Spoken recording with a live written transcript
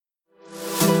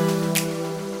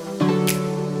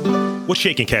What's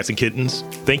shaking, cats and kittens?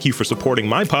 Thank you for supporting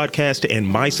my podcast and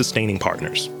my sustaining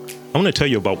partners. I want to tell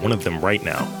you about one of them right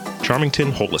now,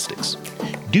 Charmington Holistics.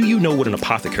 Do you know what an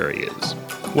apothecary is?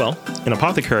 Well, an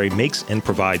apothecary makes and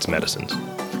provides medicines.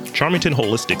 Charmington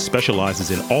Holistics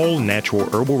specializes in all natural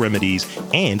herbal remedies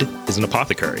and is an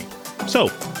apothecary. So,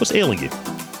 what's ailing you?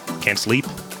 Can't sleep?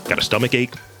 Got a stomach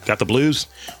ache? Got the blues?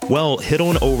 Well, head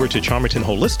on over to Charmington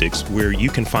Holistics where you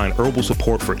can find herbal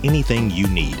support for anything you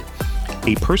need.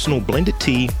 A personal blended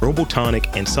tea, herbal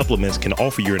tonic, and supplements can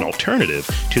offer you an alternative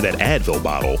to that Advil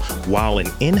bottle, while an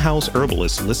in-house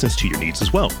herbalist listens to your needs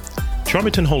as well.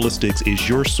 Charmington Holistics is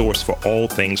your source for all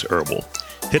things herbal.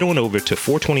 Head on over to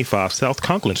 425 South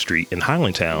Conklin Street in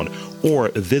Highlandtown or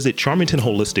visit Charmington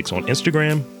Holistics on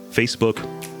Instagram, Facebook,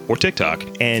 or TikTok.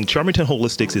 And Charmington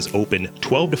Holistics is open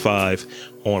 12 to 5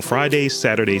 on Fridays,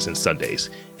 Saturdays, and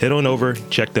Sundays. Head on over,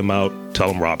 check them out, tell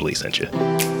them Rob Lee sent you.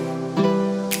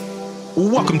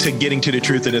 Welcome to Getting to the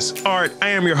Truth of This Art. I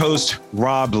am your host,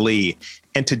 Rob Lee.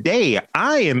 And today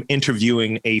I am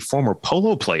interviewing a former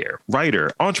polo player, writer,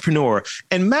 entrepreneur,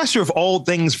 and master of all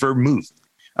things vermouth.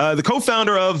 The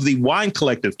co-founder of the Wine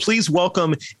Collective. Please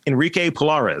welcome Enrique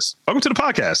Pallares. Welcome to the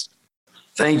podcast.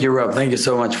 Thank you, Rob. Thank you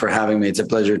so much for having me. It's a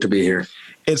pleasure to be here.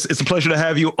 It's a pleasure to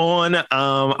have you on.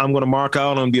 I'm going to mark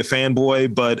out. I'm going to be a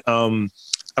fanboy, but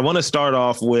I want to start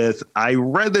off with, I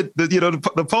read that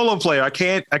the polo player. I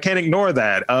can't ignore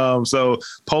that. So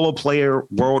polo player,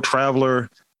 world traveler.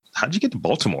 How'd you get to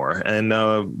Baltimore? And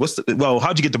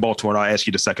how'd you get to Baltimore? And I'll ask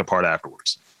you the second part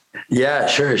afterwards. Yeah,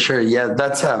 sure. Yeah,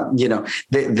 that's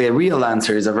the real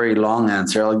answer is a very long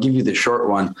answer. I'll give you the short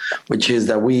one, which is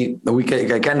that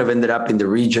I kind of ended up in the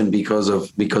region because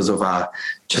of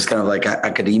just kind of like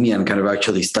academia and kind of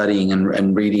actually studying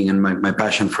and reading and my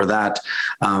passion for that.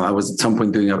 I was at some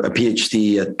point doing a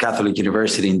PhD at Catholic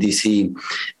University in DC,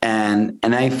 and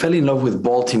I fell in love with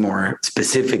Baltimore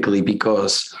specifically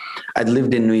because I'd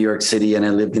lived in New York City and I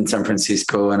lived in San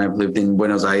Francisco and I've lived in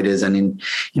Buenos Aires and in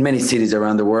many cities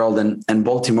around the world. And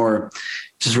Baltimore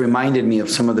just reminded me of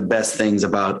some of the best things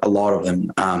about a lot of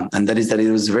them. And that is that it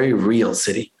was a very real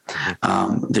city.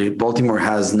 Baltimore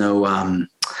has no,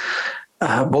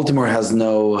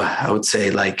 I would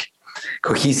say, like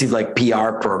cohesive like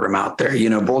PR program out there.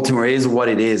 Baltimore is what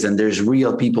it is, and there's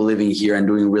real people living here and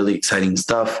doing really exciting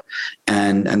stuff,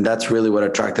 and that's really what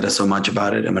attracted us so much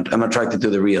about it. I'm attracted to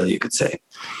the real, you could say.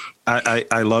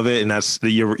 I love it, and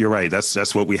you're right.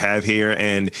 That's what we have here.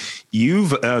 And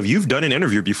you've done an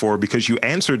interview before because you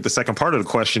answered the second part of the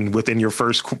question within your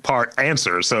first part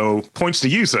answer. So points to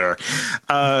you, sir.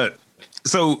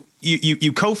 So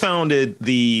you co-founded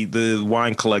the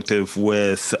Wine Collective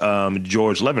with John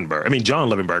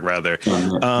Levenberg, rather.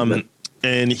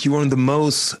 And you were on the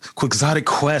most quixotic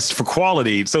quest for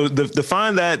quality. So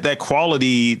define that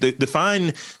quality,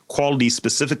 define quality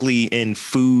specifically in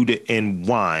food and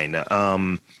wine.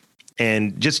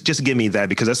 And just give me that,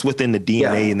 because that's within the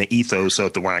DNA and the ethos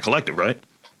of the Wine Collective, right?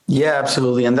 Yeah,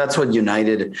 absolutely. And that's what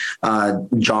united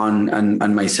John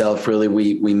and myself. Really,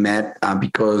 we met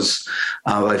because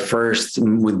I first,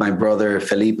 with my brother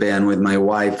Felipe and with my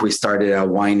wife, we started a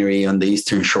winery on the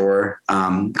Eastern Shore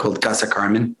called Casa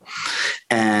Carmen.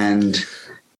 And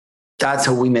that's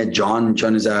how we met John.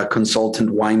 John is a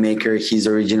consultant winemaker. He's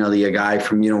originally a guy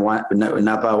from,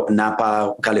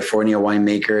 Napa, California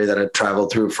winemaker that had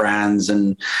traveled through France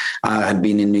and had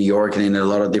been in New York and in a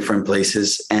lot of different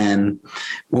places. And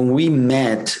when we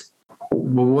met,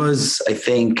 was, I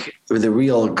think, the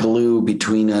real glue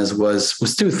between us was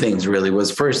two things, really.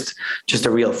 Was first just a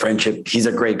real friendship. He's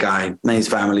a great guy, and his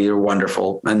family are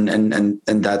wonderful, and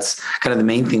that's kind of the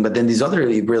main thing. But then this other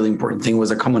really important thing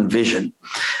was a common vision,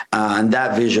 and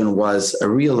that vision was a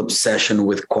real obsession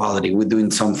with quality, with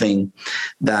doing something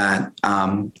that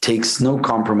takes no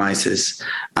compromises,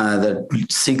 that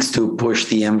seeks to push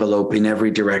the envelope in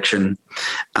every direction,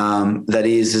 that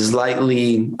is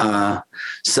slightly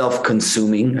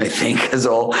self-consuming, I think, as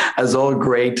all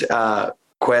great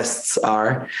quests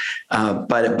are,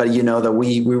 but that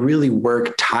we really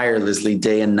work tirelessly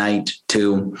day and night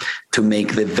to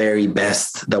make the very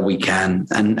best that we can,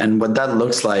 and what that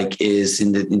looks like is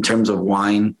in terms of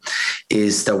wine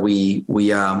is that we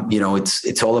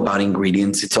it's all about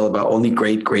ingredients. It's all about only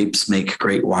great grapes make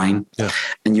great wine. Yeah.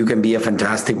 And you can be a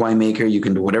fantastic winemaker, you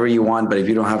can do whatever you want, but if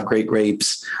you don't have great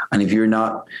grapes and if you're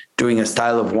not doing a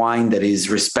style of wine that is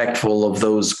respectful of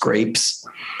those grapes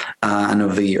and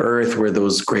of the earth where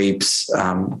those grapes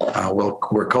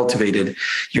were cultivated,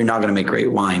 you're not going to make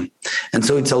great wine. And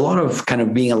so it's a lot of kind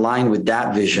of being aligned with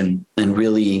that vision and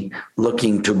really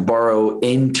looking to borrow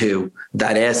into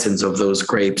that essence of those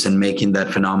grapes and making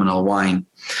that phenomenal wine.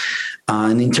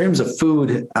 And in terms of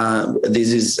food,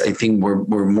 this is, I think, where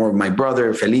more my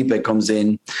brother Felipe comes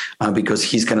in, because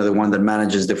he's kind of the one that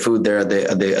manages the food there at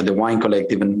the wine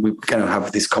collective, and we kind of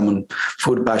have this common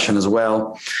food passion as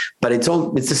well. But it's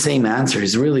the same answer.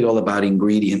 It's really all about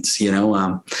ingredients,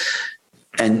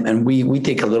 And we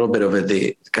take a little bit of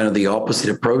the opposite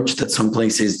approach that some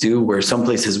places do, where some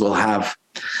places will have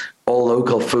all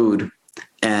local food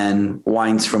and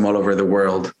wines from all over the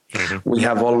world. Mm-hmm. We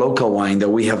have all local wine that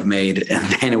we have made, and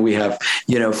then we have,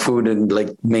 food and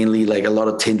mainly a lot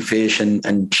of tinned fish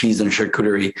and cheese and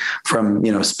charcuterie from,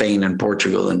 Spain and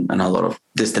Portugal and a lot of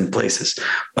distant places,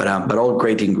 but all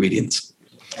great ingredients.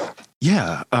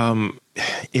 Yeah.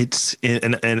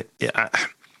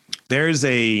 There's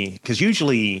because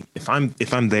usually if I'm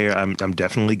there, I'm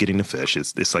definitely getting the fish.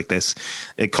 It's like this,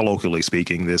 colloquially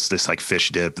speaking, this fish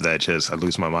dip that I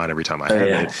lose my mind every time I have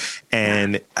it.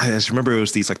 And I just remember it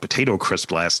was these potato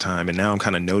crisp last time, and now I'm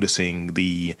kind of noticing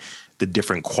the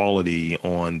different quality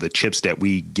on the chips that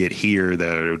we get here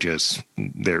that are just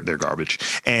they're garbage,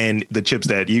 and the chips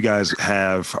that you guys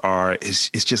have it's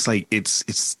just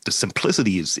it's the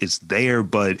simplicity is there,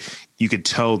 but you could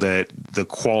tell that the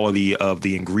quality of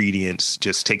the ingredients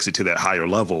just takes it to that higher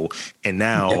level. And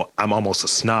now I'm almost a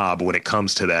snob when it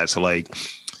comes to that. So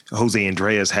Jose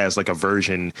Andres has a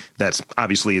version that's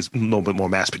obviously is a little bit more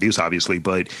mass produced, obviously,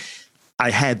 but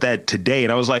I had that today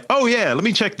and I was like, oh yeah, let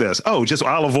me check this. Oh, just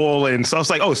olive oil. And so I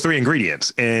was like, oh, it's 3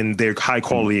 ingredients and they're high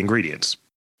quality ingredients.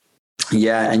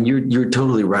 Yeah, and you're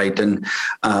totally right, and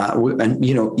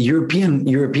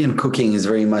European cooking is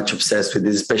very much obsessed with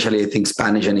this. Especially, I think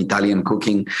Spanish and Italian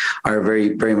cooking are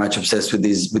very very much obsessed with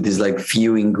these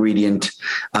few ingredient,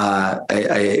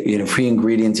 few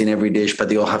ingredients in every dish, but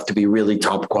they all have to be really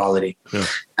top quality. Yeah.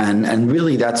 And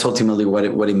really, that's ultimately what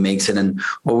it makes it. And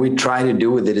what we try to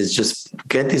do with it is just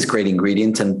get these great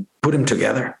ingredients and put them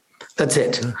together. That's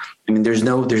it. Yeah. I mean, there's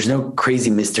no crazy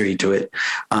mystery to it,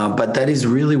 but that is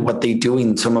really what they do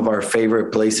in some of our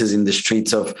favorite places in the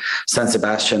streets of San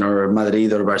Sebastian or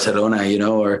Madrid or Barcelona,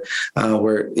 or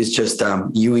where it's just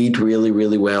you eat really,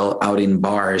 really well out in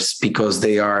bars because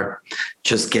they are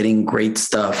just getting great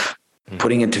stuff,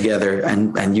 putting it together,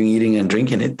 and you eating and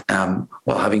drinking it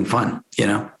while having fun,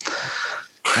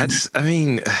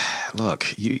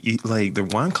 Look, you the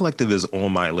Wine Collective is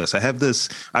on my list. I have this.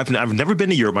 I've never been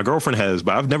to Europe. My girlfriend has,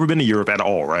 but I've never been to Europe at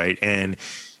all. Right, and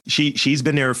she's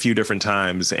been there a few different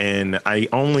times, and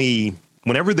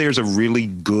whenever there's a really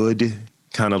good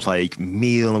kind of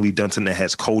meal and we've done something that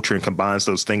has culture and combines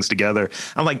those things together,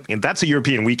 I'm like, and that's a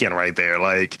European weekend right there.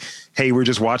 Hey, we're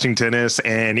just watching tennis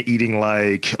and eating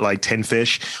like 10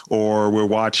 fish, or we're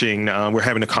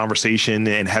having a conversation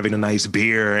and having a nice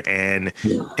beer and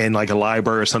a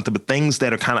library or something, but things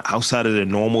that are kind of outside of the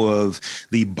normal of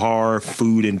the bar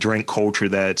food and drink culture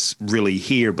that's really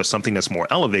here, but something that's more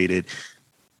elevated.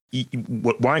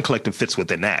 What Wine Collective fits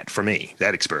within that, for me,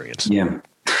 that experience. Yeah.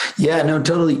 Yeah, no,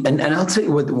 totally. And I'll tell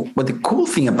you what the cool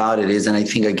thing about it is, and I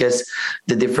guess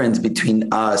the difference between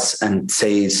us and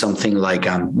say something like,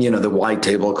 the White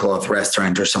Tablecloth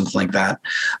restaurant or something like that,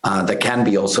 that can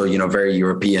be also, very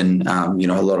European, a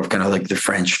lot of kind of the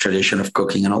French tradition of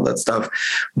cooking and all that stuff.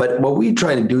 But what we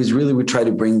try to do is really, we try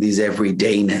to bring these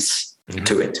everydayness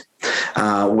to it,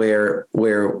 where,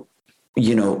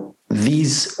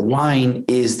 this wine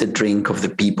is the drink of the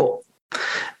people.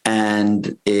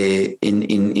 And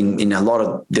in a lot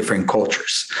of different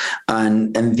cultures,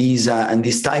 and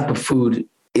this type of food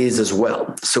is as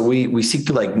well. So we seek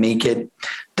to make it.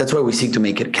 That's why we seek to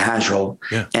make it casual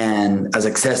and as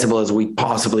accessible as we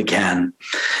possibly can,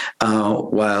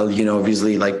 while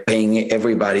obviously paying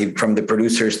everybody from the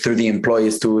producers through the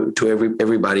employees to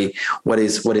everybody what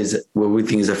we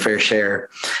think is a fair share,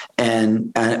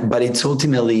 and but it's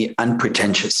ultimately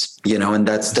unpretentious, and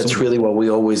that's really what we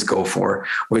always go for,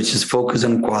 which is focus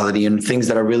on quality and things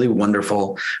that are really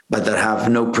wonderful, but that have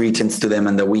no pretense to them,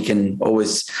 and that we can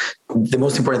always. The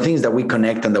most important thing is that we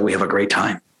connect and that we have a great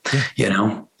time.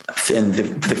 And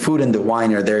the food and the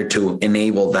wine are there to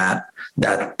enable that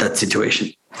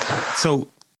situation. So,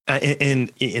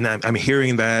 and I'm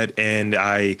hearing that, and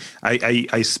I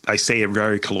say it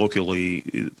very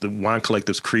colloquially. The Wine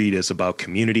Collective's creed is about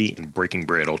community and breaking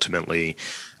bread. Ultimately,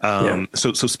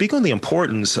 so speak on the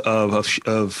importance of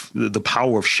the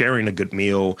power of sharing a good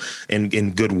meal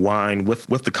and good wine with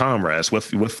the comrades,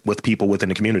 with people within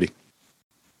the community.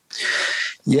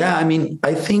 Yeah, I mean,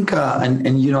 I think, I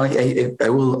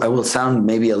will sound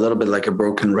maybe a little bit like a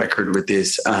broken record with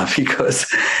this,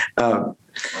 because I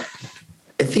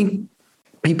think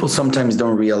people sometimes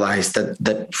don't realize that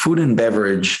the food and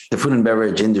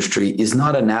beverage industry is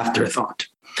not an afterthought.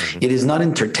 Mm-hmm. It is not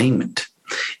entertainment.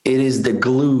 it is the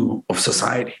glue of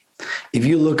society. If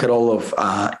you look at all of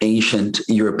ancient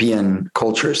European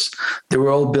cultures, they were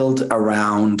all built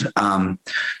around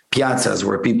piazzas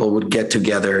where people would get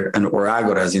together, and or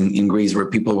agoras in Greece where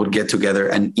people would get together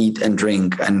and eat and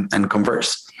drink and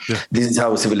converse. Yeah. This is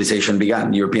how civilization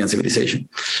began, European civilization,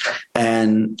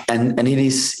 and it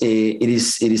is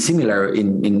similar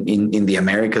in the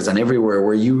Americas and everywhere,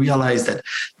 where you realize that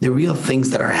the real things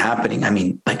that are happening. I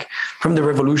mean, like from the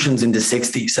revolutions in the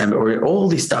 60s, or all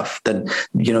this stuff that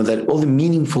that all the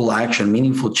meaningful action,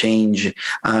 meaningful change,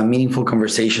 meaningful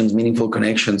conversations, meaningful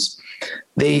connections,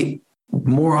 they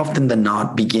more often than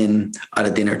not begin at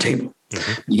a dinner table.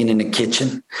 Mm-hmm. Begin in a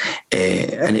kitchen,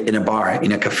 in a bar,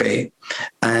 in a cafe,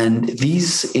 and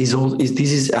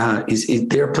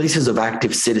there are places of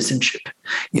active citizenship,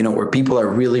 where people are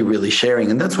really, really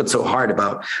sharing, and that's what's so hard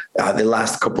about the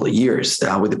last couple of years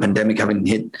with the pandemic having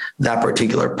hit that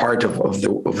particular part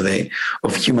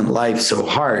of human life so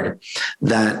hard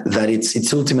that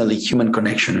it's ultimately human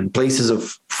connection, and places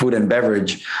of food and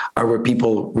beverage are where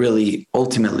people really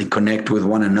ultimately connect with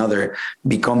one another,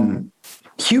 become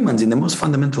humans in the most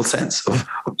fundamental sense of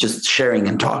just sharing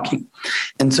and talking.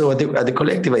 And so at the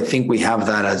collective, I think we have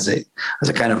that as a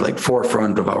kind of like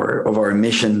forefront of our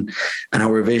mission and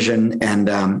our vision. And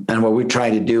what we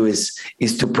try to do is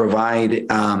to provide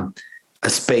a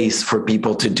space for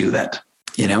people to do that,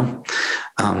 and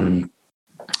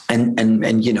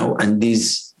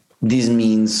these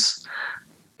means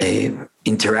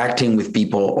interacting with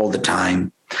people all the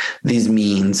time. This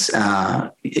means,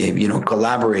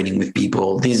 collaborating with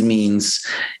people. This means,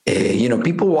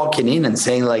 people walking in and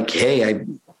saying like, "Hey,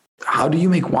 how do you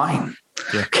make wine?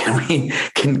 Yeah.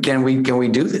 Can we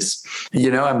do this?"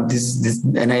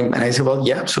 And I said, "Well,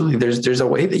 yeah, absolutely. There's a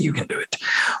way that you can do it."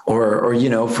 Or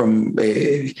from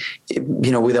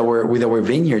with our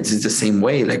vineyards, it's the same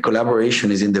way. Like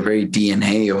collaboration is in the very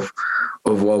DNA of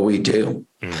what we do.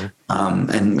 Mm-hmm. I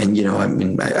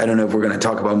don't know if we're going to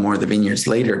talk about more of the vineyards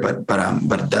later, but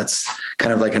that's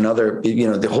kind of like another,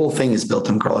 the whole thing is built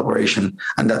on collaboration,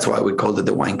 and that's why we called it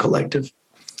the Wine Collective.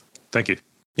 Thank you.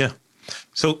 Yeah.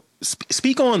 So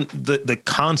speak on the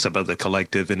concept of the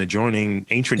collective and adjoining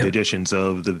ancient traditions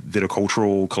of the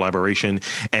viticultural collaboration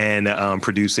and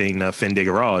producing Fin de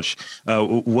Garage.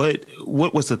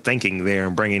 What was the thinking there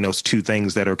in bringing those two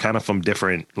things that are kind of from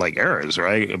different like eras,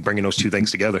 right? Bringing those two things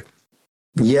together.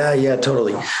 Yeah,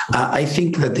 totally. I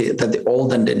think that the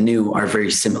old and the new are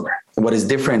very similar. What is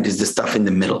different is the stuff in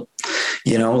the middle.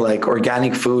 Like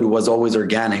organic food was always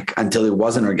organic until it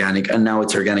wasn't organic, and now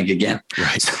it's organic again.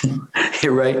 Right.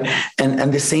 Right.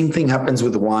 And the same thing happens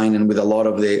with wine and with a lot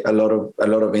of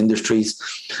industries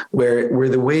where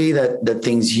the way that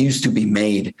things used to be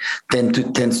made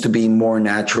tends to be more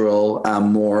natural,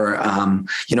 more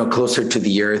closer to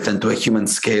the earth and to a human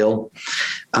scale.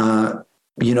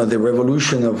 The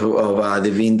revolution of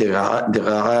the vin de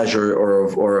garage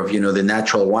or of the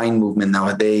natural wine movement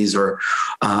nowadays, or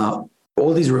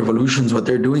all these revolutions, what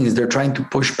they're doing is they're trying to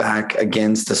push back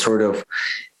against a sort of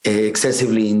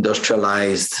excessively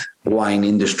industrialized wine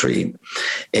industry,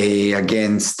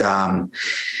 against a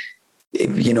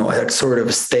sort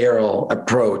of sterile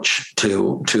approach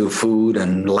to food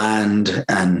and land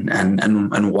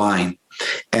and wine.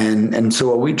 And so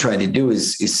what we try to do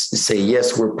is say,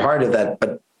 yes, we're part of that,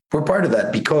 but we're part of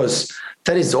that because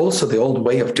that is also the old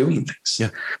way of doing things. Yeah.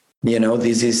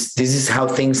 This is how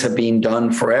things have been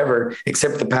done forever,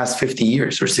 except the past 50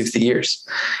 years or 60 years,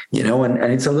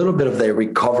 and it's a little bit of the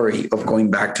recovery of going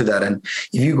back to that. And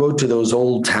if you go to those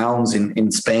old towns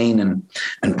in Spain and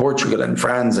Portugal and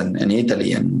France and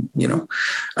Italy and,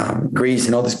 Greece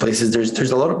and all these places,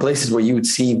 there's a lot of places where you would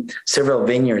see several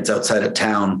vineyards outside of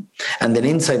town. And then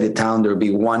inside the town, there would be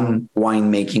one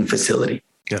winemaking facility.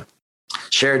 Yeah.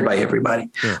 Shared by everybody.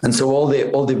 Yeah. And so all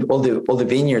the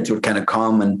vineyards would kind of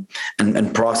come and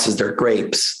process their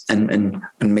grapes and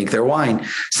make their wine.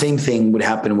 Same thing would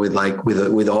happen with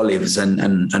olives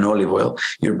and olive oil.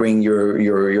 You bring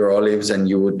your olives and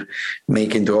you would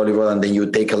make into olive oil, and then you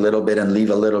would take a little bit and leave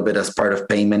a little bit as part of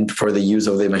payment for the use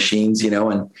of the machines,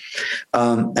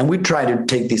 and we try to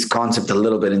take this concept a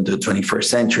little bit into the 21st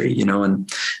century,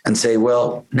 and say,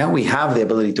 well, now we have the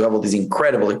ability to have all this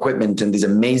incredible equipment and this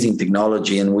amazing technology,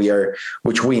 and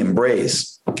which we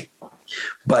embrace,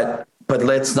 but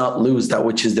let's not lose that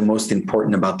which is the most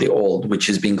important about the old, which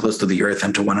is being close to the earth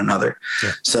and to one another.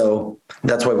 Yeah. So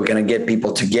that's why we're going to get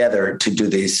people together to do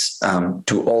this,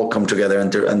 to all come together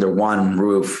under one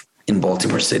roof in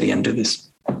Baltimore City and do this.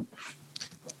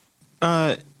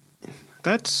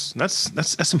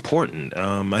 That's important.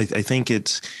 I think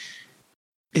it's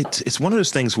It's one of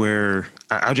those things where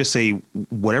I'll just say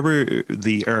whatever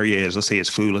the area is, let's say it's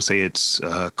food, let's say it's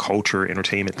culture,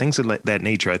 entertainment, things of that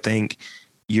nature. I think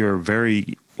you're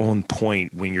very on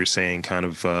point when you're saying kind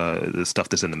of the stuff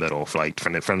that's in the middle, like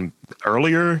from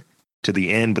earlier to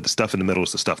the end, but the stuff in the middle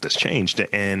is the stuff that's changed.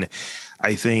 And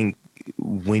I think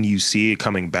when you see it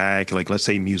coming back, like let's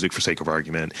say music for sake of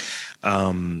argument,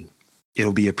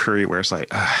 it'll be a period where it's like,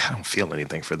 I don't feel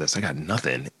anything for this. I got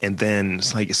nothing. And then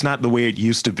it's like, it's not the way it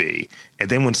used to be. And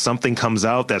then when something comes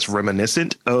out that's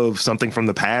reminiscent of something from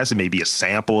the past, it may be a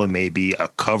sample, it may be a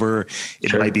cover,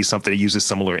 it might be something that uses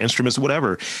similar instruments,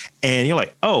 whatever. And you're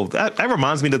like, oh, that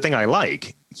reminds me of the thing I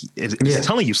like. It's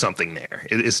telling you something there.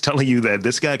 It's telling you that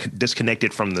this guy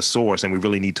disconnected from the source, and we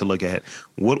really need to look at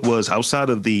what was outside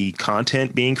of the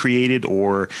content being created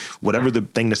or whatever the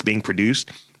thing that's being produced.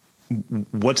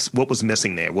 What was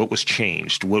missing there? What was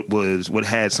changed? What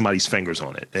had somebody's fingers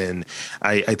on it? And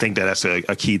I think that's a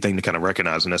key thing to kind of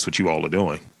recognize, and that's what you all are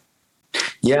doing.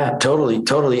 Yeah,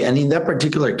 totally. And in that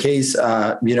particular case,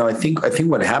 I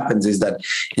think what happens is that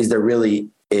really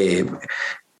a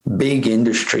big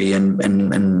industry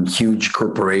and huge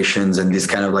corporations and this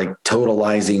kind of like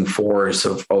totalizing force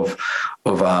of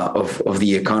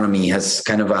the economy has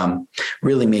kind of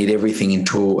really made everything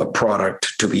into a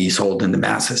product to be sold in the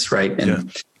masses, right?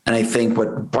 And I think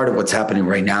part of what's happening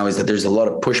right now is that there's a lot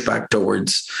of pushback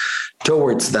towards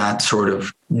that sort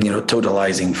of,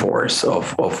 totalizing force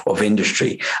of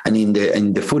industry. And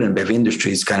in the food and bev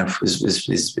industry is kind of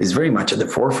is very much at the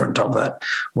forefront of that,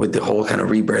 with the whole kind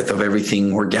of rebirth of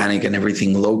everything organic and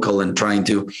everything local, and trying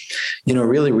to,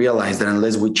 really realize that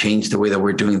unless we change the way that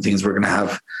we're doing things, we're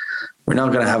not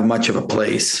going to have much of a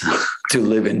place to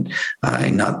live in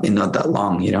not that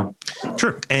long,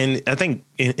 Sure. And I think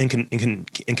in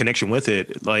connection with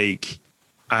it, like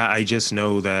I just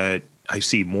know that I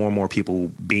see more and more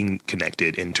people being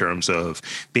connected in terms of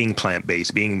being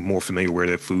plant-based, being more familiar where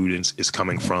their food is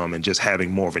coming from, and just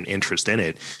having more of an interest in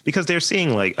it, because they're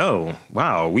seeing like, oh,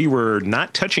 wow, we were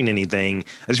not touching anything.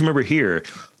 I just remember here,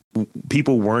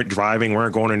 people weren't driving,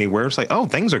 weren't going anywhere. It's like, oh,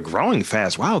 things are growing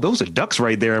fast. Wow, those are ducks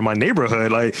right there in my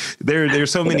neighborhood. Like there's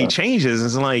so many changes.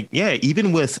 It's like, yeah,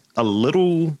 even with a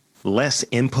little less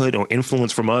input or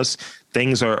influence from us,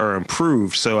 things are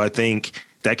improved. So I think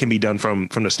that can be done from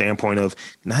the standpoint of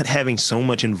not having so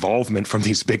much involvement from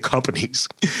these big companies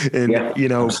and,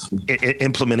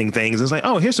 implementing things. It's like,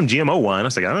 oh, here's some GMO wine. I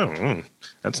was like,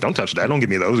 don't touch that. Don't give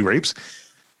me those grapes.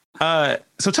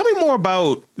 So tell me more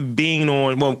about being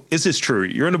on, well, is this true?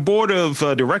 You're on the board of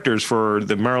directors for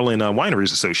the Maryland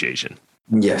Wineries Association.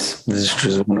 Yes, this is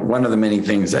true. One of the many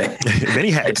things many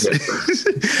hats.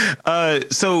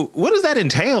 So what does that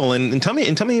entail? And tell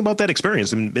me about that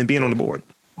experience and being on the board.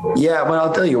 Yeah, well,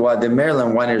 I'll tell you what, the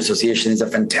Maryland Winery Association is a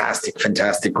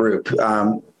fantastic group.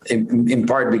 In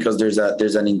part because there's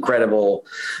an incredible,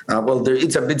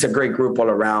 it's a great group all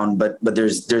around, but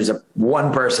there's a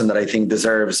one person that I think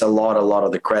deserves a lot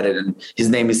of the credit, and his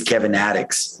name is Kevin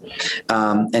Addix,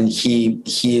 and he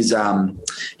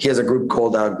has a group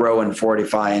called Grow and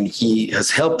Fortify, and he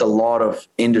has helped a lot of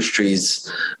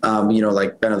industries,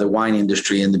 like kind of the wine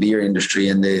industry and the beer industry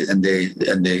and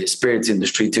the spirits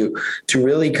industry to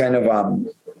really kind of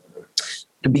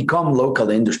to become local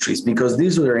industries, because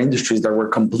these were industries that were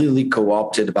completely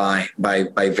co-opted by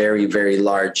very, very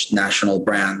large national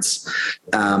brands.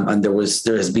 And there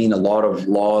has been a lot of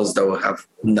laws that have,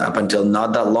 up until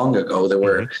not that long ago, there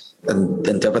were,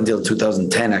 and up until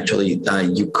 2010, actually,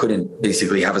 you couldn't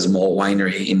basically have a small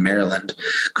winery in Maryland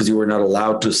because you were not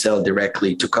allowed to sell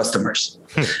directly to customers.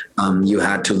 You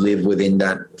had to live within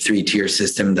that 3-tier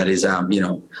system that is,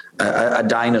 a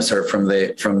dinosaur from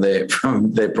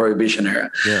the Prohibition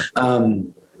era. Yeah.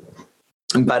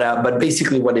 But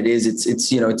basically what it is,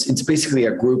 it's basically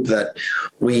a group that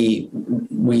we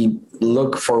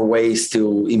look for ways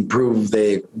to improve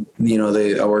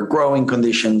our growing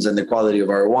conditions and the quality of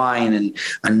our wine,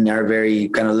 and are very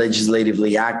kind of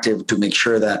legislatively active to make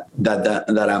sure that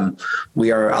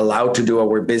we are allowed to do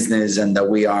our business, and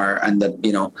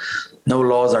that no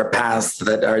laws are passed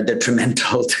that are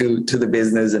detrimental to the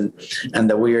business, and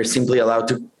that we are simply allowed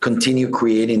to continue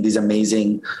creating this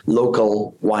amazing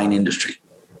local wine industry.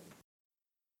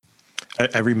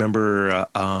 I remember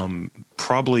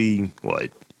probably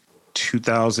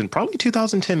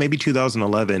 2010, maybe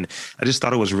 2011. I just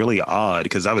thought it was really odd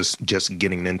because I was just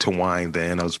getting into wine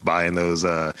then. I was buying those.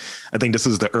 I think this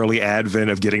is the early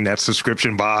advent of getting that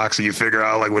subscription box, and you figure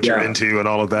out like what you're into and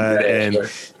all of that. Sure.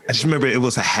 I just remember it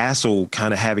was a hassle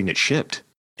kind of having it shipped.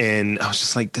 And I was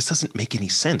just like, this doesn't make any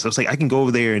sense. I was like, I can go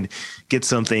over there and get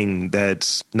something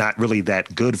that's not really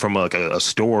that good from like a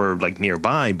store like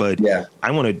nearby, but Yeah.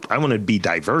 I want to be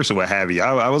diverse or what have you.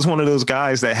 I was one of those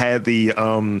guys that had the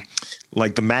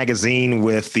like the magazine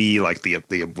with the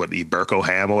Burko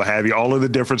ham or what have you, all of the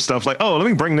different stuff. Like, oh, let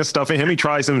me bring this stuff in. Let me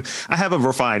try some. I have a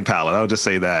refined palate. I'll just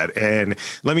say that, and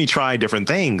let me try different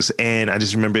things. And I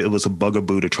just remember it was a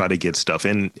bugaboo to try to get stuff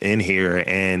in here,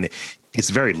 and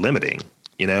it's very limiting.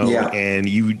 And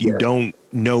you don't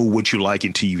know what you like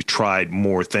until you've tried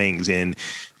more things. And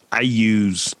I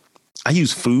use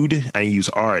food, I use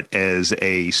art as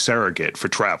a surrogate for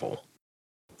travel.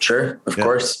 Sure. Of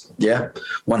course. Yeah.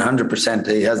 100%.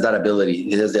 He has that ability.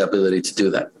 He has the ability to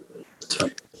do that.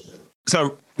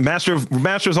 So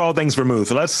masters all things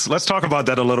vermouth. Let's talk about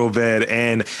that a little bit.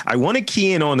 And I want to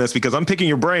key in on this because I'm picking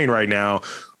your brain right now.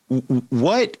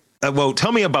 Well,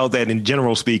 tell me about that in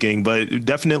general speaking, but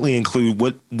definitely include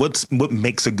what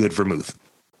makes a good vermouth.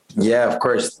 Yeah, of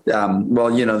course.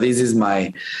 Well, this is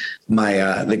my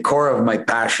the core of my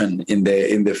passion in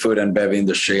the food and bev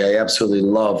industry. I absolutely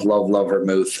love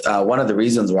vermouth. One of the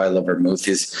reasons why I love vermouth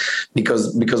is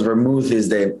because vermouth is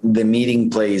the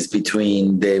meeting place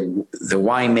between the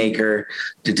winemaker,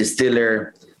 the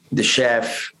distiller, the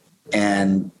chef,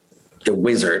 and the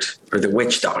wizard or the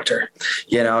witch doctor.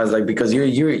 It's like, because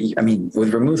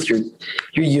with vermouth,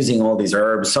 you're using all these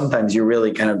herbs. Sometimes you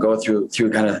really kind of go through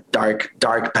kind of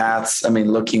dark paths.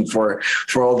 Looking for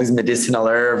all these medicinal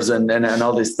herbs and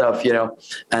all this stuff,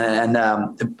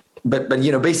 but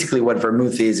basically what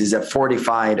vermouth is a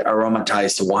fortified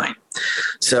aromatized wine.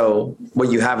 So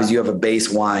what you have is you have a base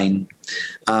wine,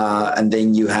 and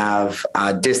then you have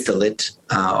a distillate,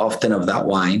 often of that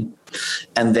wine.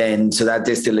 And then, so that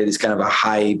distillate is kind of a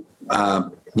high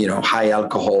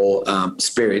alcohol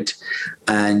spirit,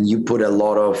 and you put a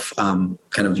lot of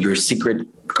kind of your secret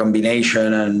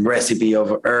combination and recipe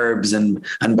of herbs and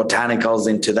botanicals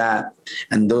into that,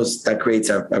 and that creates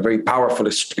a very powerful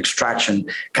extraction,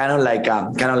 kind of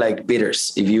like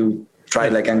bitters. If you try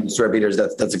like Angostura bitters,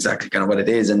 that's exactly kind of what it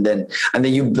is, and then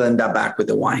you blend that back with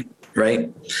the wine, right?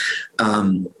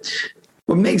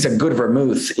 What makes a good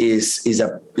vermouth is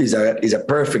a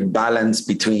perfect balance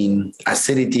between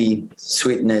acidity,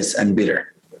 sweetness, and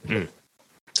bitter. Mm.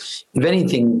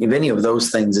 If any of those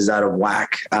things is out of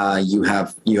whack, you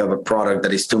have a product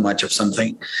that is too much of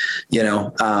something,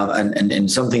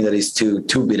 and something that is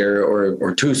too bitter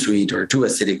or too sweet or too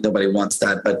acidic. Nobody wants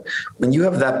that. But when you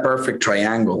have that perfect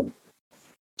triangle,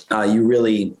 you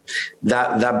really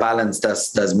that balance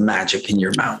does magic in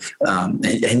your mouth.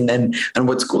 And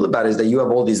what's cool about it is that you have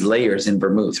all these layers in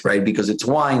vermouth, right? Because it's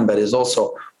wine, but it's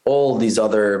also all these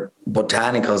other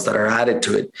botanicals that are added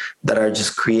to it that are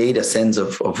just create a sense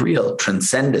of real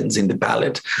transcendence in the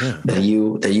palate. Yeah. that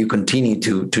you continue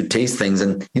to taste things,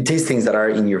 and you taste things that are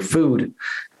in your food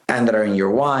and that are in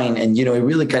your wine. And, it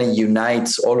really kind of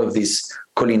unites all of these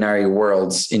culinary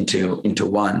worlds into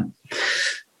one.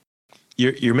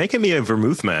 You're making me a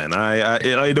vermouth man. I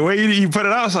the way you put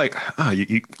it out, I was like, oh,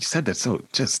 you said that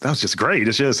that was just great.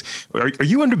 It's just, are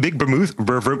you under big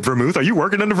vermouth? Are you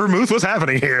working under vermouth? What's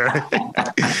happening here?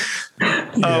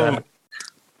 Yeah.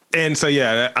 And so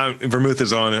vermouth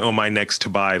is on my next to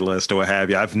buy list or what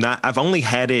have you. I've only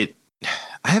had it.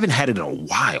 I haven't had it in a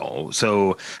while.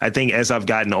 So I think as I've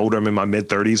gotten older, I'm in my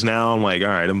mid-30s now. I'm like, all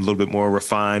right, I'm a little bit more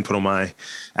refined, put on my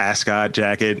ascot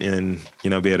jacket and, be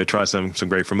able to try some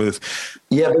great vermouth.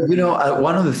 Yeah, but,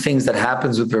 one of the things that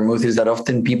happens with vermouth is that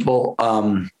often people,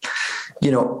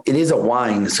 it is a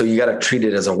wine, so you got to treat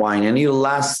it as a wine, and it'll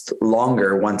last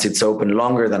longer once it's open,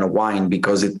 longer than a wine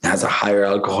because it has a higher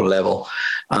alcohol level.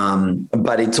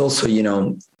 But it's also,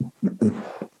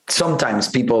 sometimes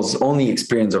people's only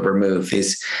experience of vermouth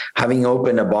is having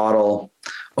opened a bottle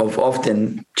of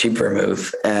often cheap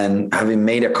vermouth and having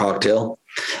made a cocktail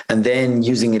and then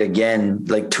using it again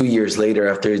like 2 years later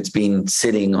after it's been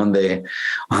sitting on the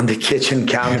kitchen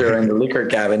counter in the liquor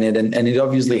cabinet, and it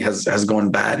obviously has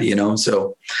gone bad,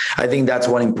 So I think that's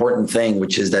one important thing,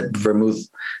 which is that vermouth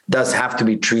does have to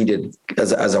be treated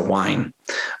as a wine,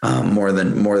 more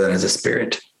than as a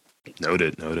spirit.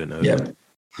 Noted. Yeah.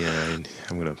 Yeah,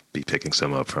 I'm gonna be picking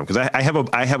some up from, because I have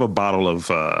a bottle of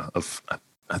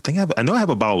I know I have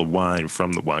a bottle of wine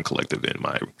from the Wine Collective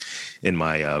in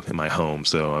my home,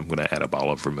 so I'm gonna add a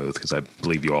bottle of vermouth because I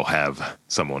believe you all have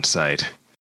some on site.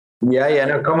 Yeah.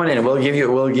 No, come on in. We'll give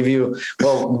you.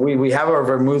 Well, we have our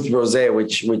vermouth rosé,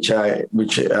 which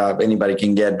anybody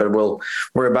can get, but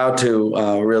we're about to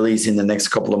release in the next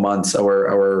couple of months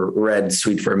our red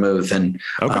sweet vermouth, and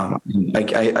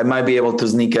okay. I might be able to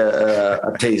sneak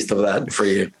a taste of that for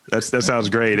you. That sounds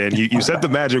great. And you said the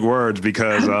magic words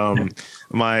because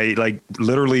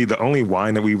literally the only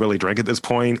wine that we really drink at this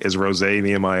point is rosé,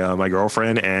 me and my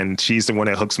girlfriend, and she's the one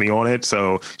that hooks me on it.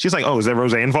 So she's like, "Oh, is there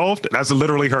rosé involved?" That's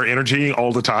literally her energy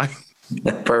all the time.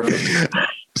 Perfect.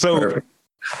 So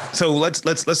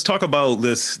let's talk about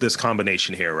this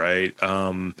combination here, right?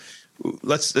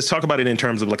 Let's talk about it in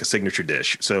terms of like a signature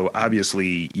dish. So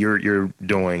obviously you're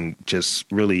doing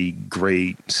just really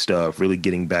great stuff, really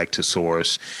getting back to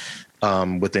source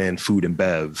within food and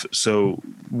bev. So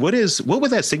what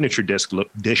would that signature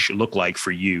dish look like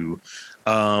for you?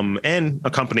 And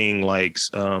accompanying like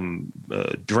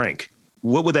drink?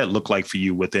 What would that look like for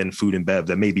you within food and bev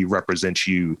that maybe represents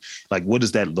you? Like, what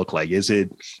does that look like? Is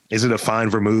it a fine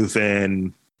vermouth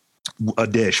and a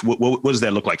dish? What does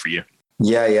that look like for you?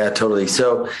 Yeah, totally.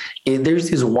 So there's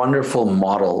this wonderful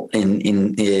model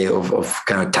of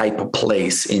kind of type of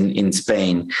place in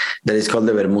Spain that is called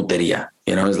the vermuteria.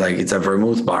 It's a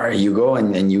vermouth bar. You go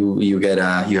and you get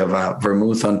you have a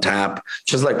vermouth on tap,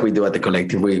 just like we do at the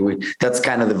Collective. That's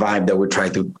kind of the vibe that we try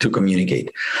to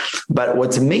communicate. But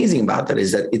what's amazing about that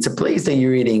is that it's a place that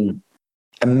you're eating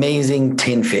amazing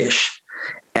tin fish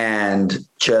and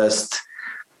just,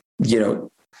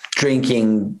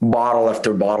 drinking bottle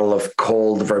after bottle of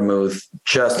cold vermouth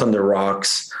just on the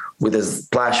rocks with a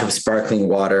splash of sparkling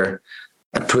water,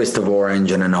 a twist of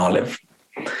orange and an olive.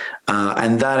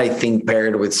 And that, I think,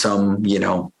 paired with some,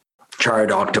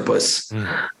 charred octopus,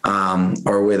 with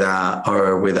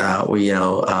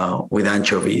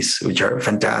anchovies, which are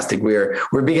fantastic.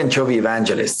 We're big anchovy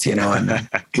evangelists, and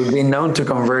we've been known to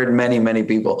convert many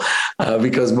people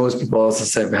because most people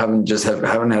also haven't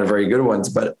had very good ones,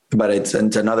 but it's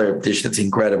another dish that's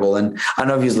incredible and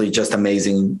obviously just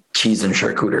amazing cheese and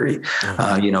charcuterie.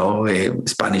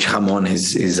 Spanish jamon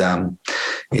is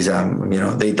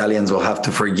the Italians will have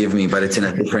to forgive me, but it's in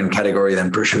a different category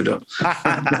than prosciutto.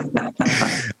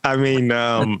 I mean,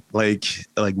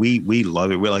 we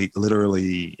love it. We're like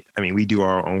literally, we do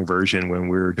our own version when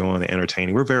we're doing the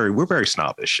entertaining. We're very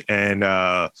snobbish and,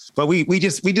 but we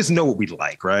just know what we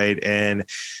like. Right. And,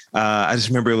 I just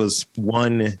remember it was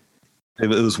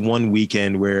one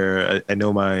weekend where I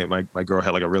know my girl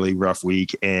had like a really rough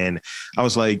week and I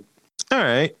was like, all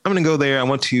right, I'm going to go there. I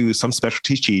went to some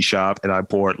specialty cheese shop and I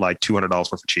bought like $200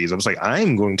 worth of cheese. I was like,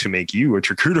 I'm going to make you a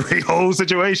charcuterie whole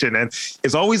situation. And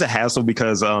it's always a hassle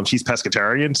because she's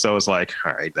pescatarian. So it's like,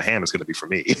 all right, the ham is going to be for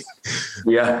me.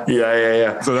 Yeah.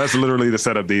 So that's literally the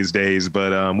setup these days.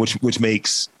 But which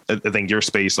makes, I think, your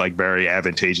space like very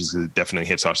advantageous because it definitely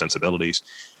hits our sensibilities.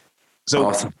 So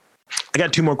awesome. I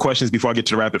got two more questions before I get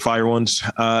to the rapid fire ones.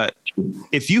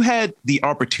 If you had the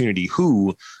opportunity,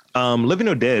 who, living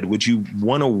or dead, would you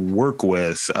want to work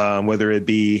with, whether it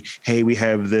be, hey, we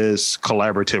have this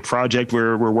collaborative project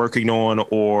we're working on,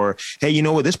 or, hey, you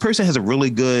know what, this person has a really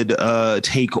good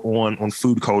take on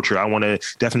food culture. I want to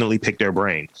definitely pick their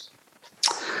brain.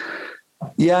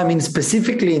 Yeah,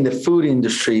 specifically in the food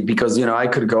industry, because, I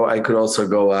could also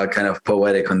go kind of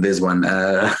poetic on this one,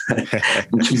 and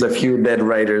choose a few dead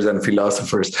writers and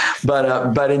philosophers.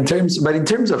 But in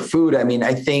terms of food,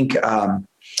 I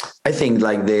think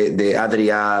like the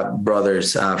Adrià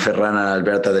brothers, Ferran and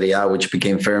Alberto Adrià, which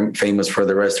became famous for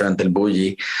the restaurant El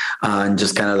Bulli, and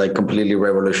just kind of like completely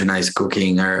revolutionized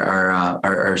cooking,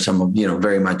 are some of,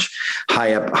 very much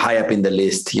high up in the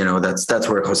list. That's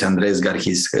where Jose Andres got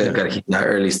his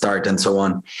early start and so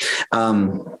on.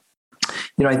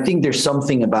 I think there's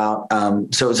something about,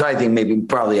 so I think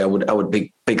probably I would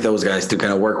pick those guys to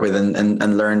kind of work with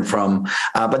and learn from,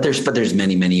 but there's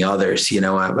many others,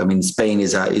 Spain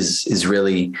is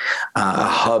really a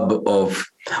hub of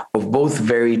both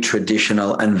very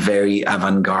traditional and very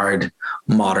avant-garde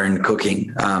modern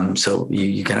cooking. So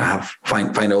you kind of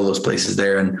find all those places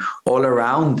there, and all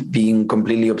around being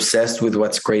completely obsessed with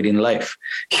what's great in life,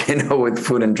 with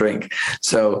food and drink.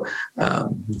 So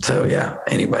yeah,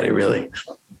 anybody really.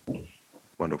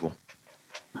 Wonderful.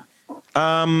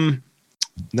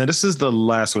 Now this is the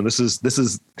last one. This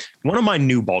is one of my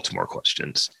new Baltimore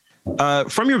questions.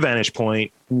 From your vantage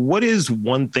point, what is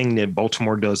one thing that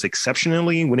Baltimore does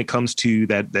exceptionally when it comes to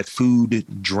that food,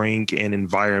 drink, and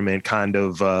environment kind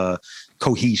of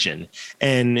cohesion?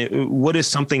 And what is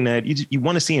something that you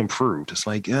want to see improved? It's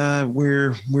like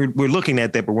we're looking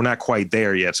at that, but we're not quite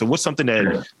there yet. So what's something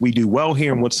that we do well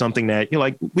here, and what's something that you're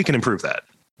like we can improve that?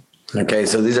 Okay,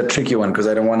 so this is a tricky one because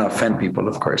I don't want to offend people,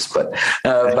 of course, but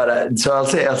so I'll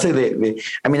say I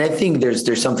think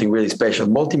there's something really special.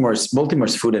 Baltimore's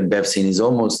food and bev scene is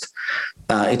almost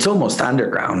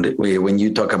underground when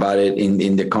you talk about it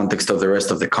in the context of the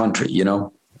rest of the country.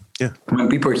 Yeah. When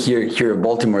people hear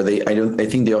Baltimore, I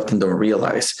think they often don't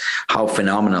realize how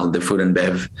phenomenal the food and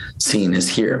bev scene is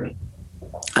here.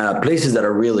 Places that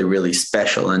are really, really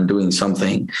special and doing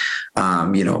something,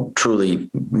 truly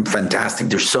fantastic.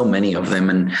 There's so many of them,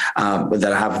 and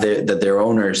that have that their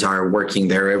owners are working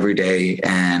there every day,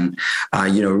 and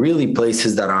really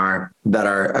places that are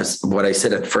as what I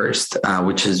said at first,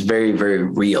 which is very, very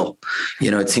real.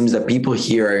 It seems that people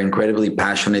here are incredibly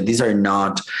passionate. These are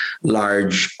not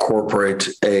large corporate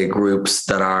groups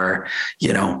that are,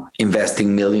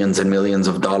 investing millions and millions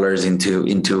of dollars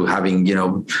into having,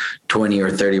 20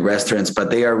 or 30 restaurants, but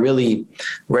they are really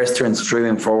restaurants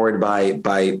driven forward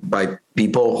by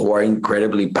people who are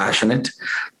incredibly passionate,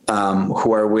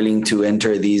 who are willing to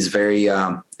enter these very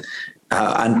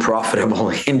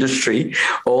unprofitable industry,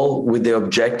 all with the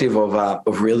objective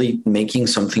of really making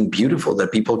something beautiful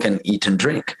that people can eat and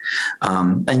drink.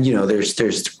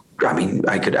 There's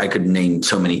I could name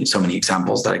so many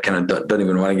examples that I kind of don't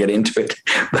even want to get into it,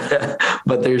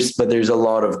 but there's a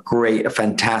lot of great,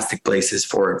 fantastic places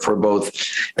for both,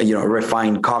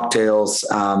 refined cocktails,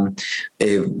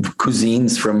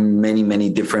 cuisines from many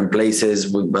different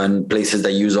places, and places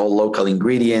that use all local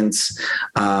ingredients,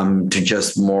 to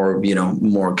just more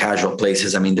casual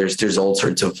places. I mean, there's all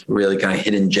sorts of really kind of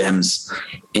hidden gems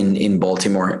in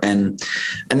Baltimore, and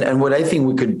what I think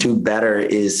we could do better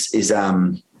is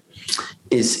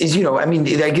I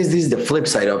guess this is the flip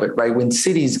side of it, right? When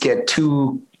cities get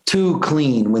too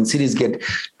clean, when cities get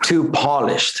too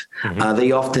polished,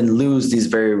 they often lose this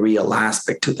very real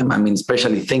aspect to them. I mean,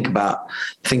 especially think about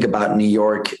New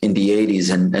York in the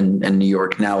 80s and New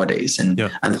York nowadays, and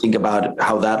think about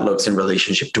how that looks in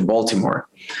relationship to Baltimore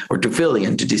or to Philly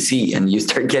and to DC, and you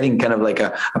start getting kind of like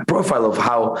a profile of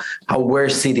how where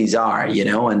cities are,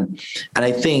 and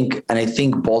I think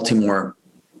Baltimore,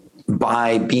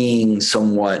 by being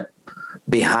somewhat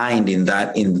behind in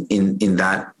that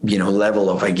level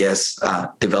of, I guess,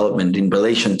 development in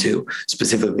relation to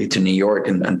specifically to New York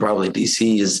and probably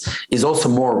DC is also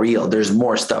more real. There's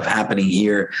more stuff happening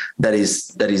here that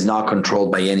is not controlled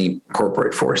by any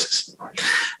corporate forces.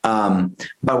 But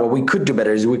what we could do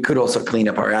better is we could also clean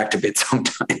up our act a bit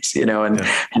sometimes,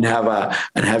 and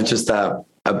have just a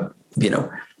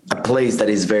place that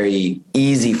is very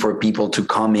easy for people to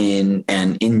come in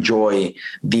and enjoy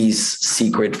these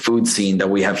secret food scene that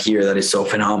we have here that is so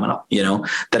phenomenal,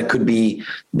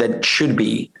 that should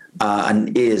be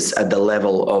and is at the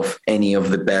level of any of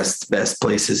the best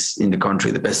places in the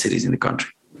country, the best cities in the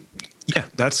country. Yeah,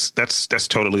 that's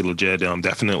totally legit.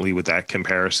 Definitely with that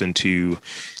comparison to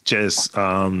just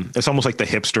it's almost like the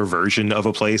hipster version of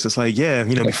a place. It's like,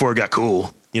 before it got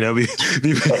cool,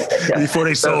 before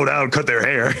they sold out and cut their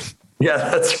hair. Yeah,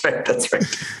 that's right.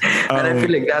 And I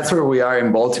feel like that's where we are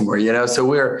in Baltimore, so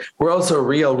we're also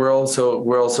real. We're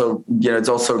also, it's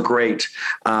also great.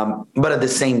 But at the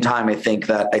same time, I think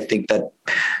that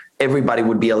everybody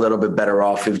would be a little bit better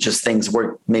off if just things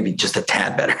were maybe just a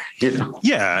tad better,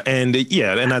 Yeah. And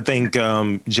I think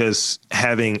just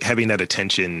having that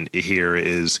attention here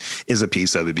is a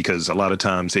piece of it, because a lot of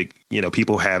times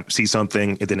people see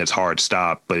something and then it's hard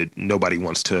stop, but nobody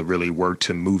wants to really work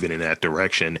to move it in that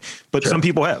direction. But Some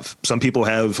people have,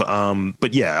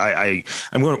 but yeah,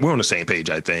 we're on the same page,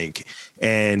 I think.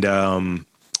 And so I'm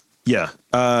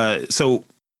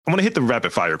going to hit the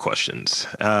rapid fire questions.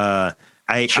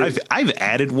 I've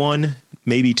added one,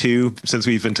 maybe two, since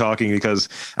we've been talking, because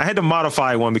I had to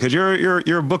modify one because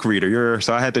you're a book reader.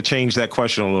 So I had to change that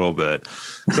question a little bit.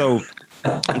 So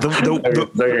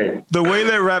the way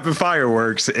that rapid fire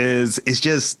works is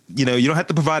just, you don't have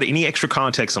to provide any extra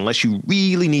context unless you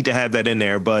really need to have that in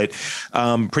there. But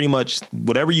pretty much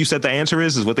whatever you said the answer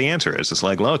is what the answer is. It's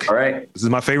like, look, all right, this is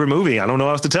my favorite movie. I don't know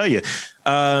what else to tell you.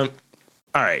 All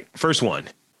right. First one,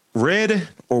 red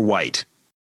or white?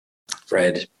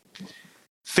 Red.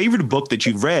 Favorite book that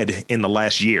you've read in the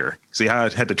last year? See how I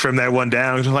had to trim that one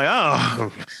down? It's like,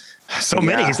 so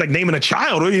many. It's like naming a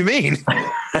child. What do you mean?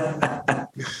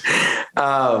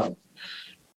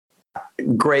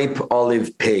 Grape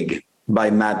Olive Pig by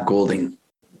Matt Golding.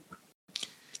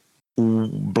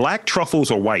 Black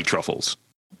truffles or white truffles?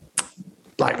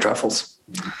 Black truffles.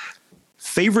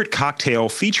 Favorite cocktail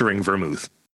featuring vermouth?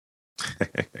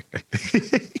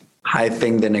 I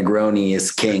think the Negroni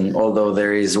is king, although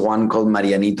there is one called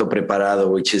Marianito Preparado,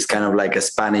 which is kind of like a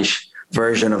Spanish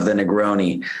version of the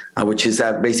Negroni, which is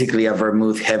basically a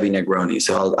vermouth heavy Negroni.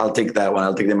 So I'll take that one.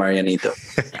 I'll take the Marianito.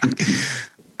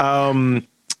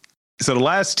 So the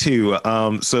last two,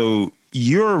 so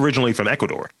you're originally from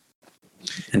Ecuador.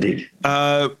 Indeed.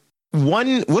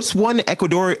 What's one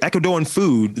Ecuadorian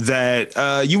food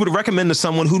that you would recommend to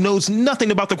someone who knows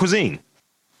nothing about the cuisine?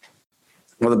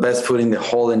 of the best food in the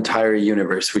whole entire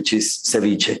universe, which is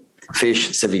ceviche, fish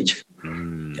ceviche.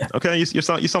 Yeah. Okay, you're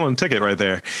selling a ticket right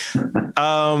there.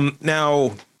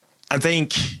 Now, I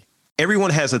think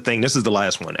everyone has a thing. This is the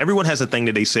last one. Everyone has a thing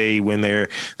that they say when they're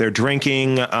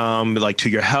drinking, like to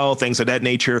your health, things of that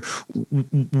nature.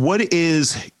 What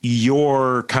is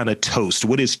your kind of toast?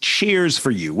 What is cheers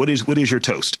for you? What is your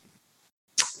toast?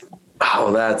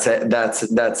 Oh, that's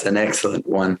an excellent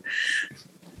one.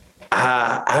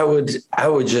 I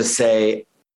would just say,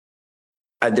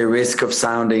 at the risk of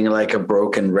sounding like a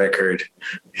broken record,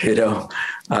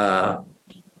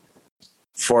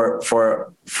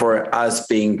 for us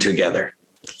being together,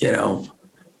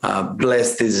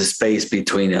 blessed is a space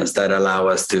between us that allow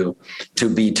us to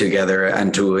be together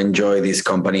and to enjoy this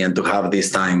company and to have this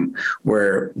time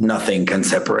where nothing can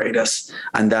separate us.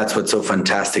 And that's what's so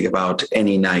fantastic about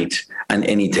any night and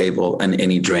any table and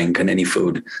any drink and any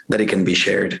food, that it can be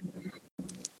shared.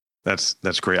 That's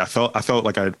great. I felt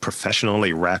like I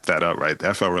professionally wrapped that up right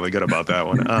there. I felt really good about that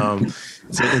one.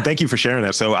 So thank you for sharing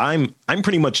that. So I'm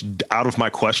pretty much out of my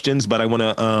questions, but I want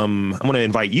to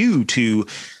invite you to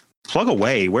plug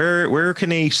away. Where can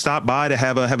they stop by to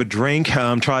have a drink?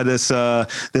 Try this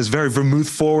very vermouth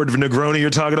forward Negroni you're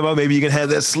talking about. Maybe you can have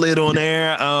that slid on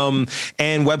there, and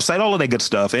website, all of that good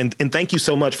stuff. And thank you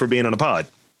so much for being on the pod.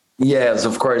 Yes,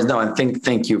 of course. No, and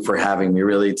thank you for having me.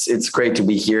 Really, it's great to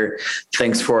be here.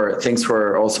 Thanks for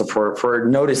also for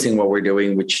noticing what we're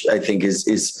doing, which I think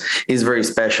is very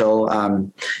special.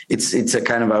 It's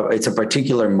a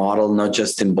particular model, not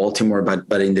just in Baltimore,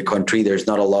 but in the country. There's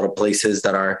not a lot of places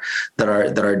that are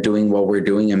doing what we're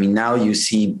doing. I mean, now you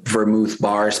see vermouth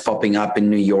bars popping up in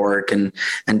New York and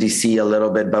DC a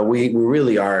little bit, but we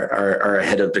really are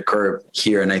ahead of the curve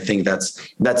here, and I think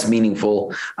that's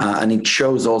meaningful, and it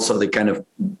shows also the kind of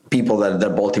people that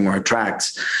Baltimore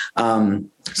attracts.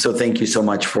 So thank you so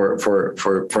much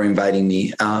for inviting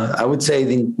me. I would say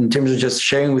in terms of just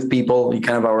sharing with people,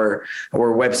 kind of our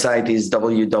website is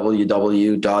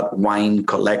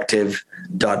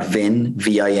www.winecollective.vin,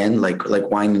 VIN, like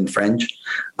wine in French.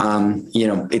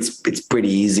 It's pretty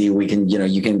easy. We can,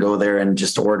 you can go there and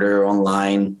just order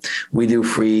online. We do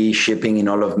free shipping in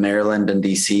all of Maryland and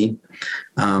DC.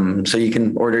 So you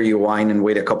can order your wine and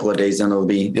wait a couple of days and it'll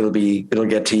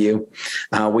get to you.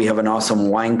 We have an awesome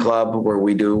wine club where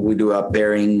we do a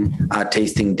pairing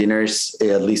tasting dinners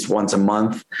at least once a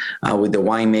month with the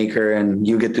winemaker, and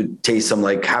you get to taste some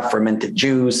like half fermented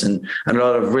juice and a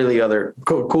lot of really other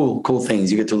cool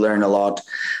things. You get to learn a lot.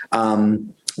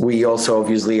 We also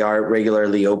obviously are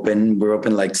regularly open. We're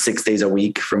open like 6 days a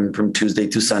week from Tuesday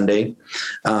to Sunday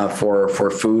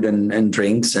for food and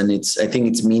drinks. And I think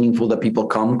it's meaningful that people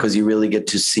come because you really get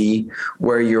to see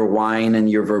where your wine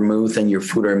and your vermouth and your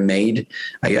food are made.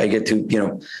 I get to,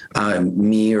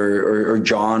 me or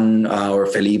John or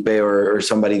Felipe or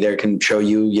somebody there can show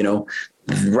you,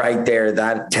 right there,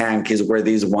 that tank is where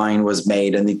this wine was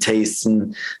made, and it tastes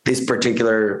in this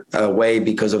particular way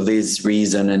because of this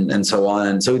reason, and so on.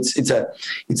 And so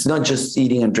it's not just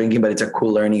eating and drinking, but it's a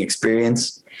cool learning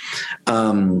experience.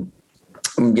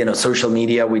 Social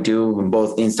media, we do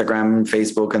both Instagram,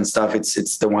 Facebook and stuff.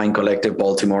 It's the Wine Collective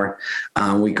Baltimore.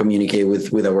 We communicate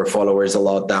with our followers a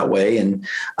lot that way. And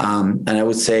I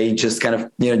would say just kind of,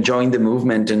 join the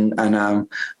movement and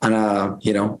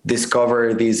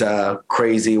discover these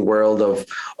crazy world of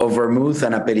vermouth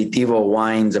and aperitif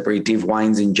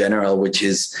wines in general, which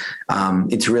is,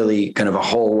 it's really kind of a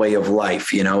whole way of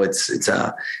life.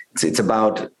 It's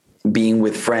about being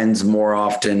with friends more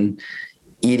often,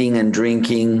 eating and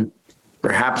drinking,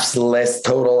 perhaps less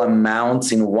total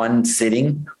amounts in one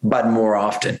sitting, but more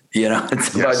often,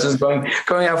 it's about just going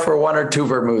out for one or two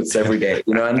vermouths every day,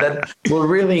 and that will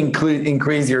really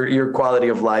increase your quality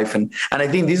of life. And I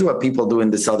think this is what people do in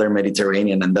the Southern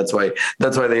Mediterranean. And that's why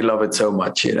they love it so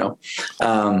much,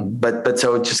 but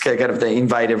so just kind of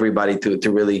invite everybody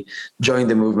to really join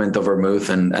the movement of vermouth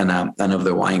and of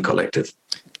the Wine Collective.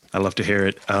 I love to hear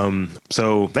it.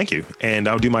 So thank you. And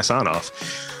I'll do my sign off.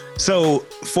 So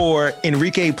for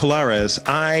Enrique Pallares,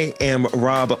 I am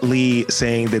Rob Lee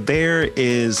saying that there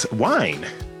is wine,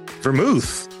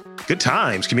 vermouth, good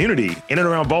times, community in and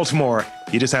around Baltimore.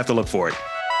 You just have to look for it.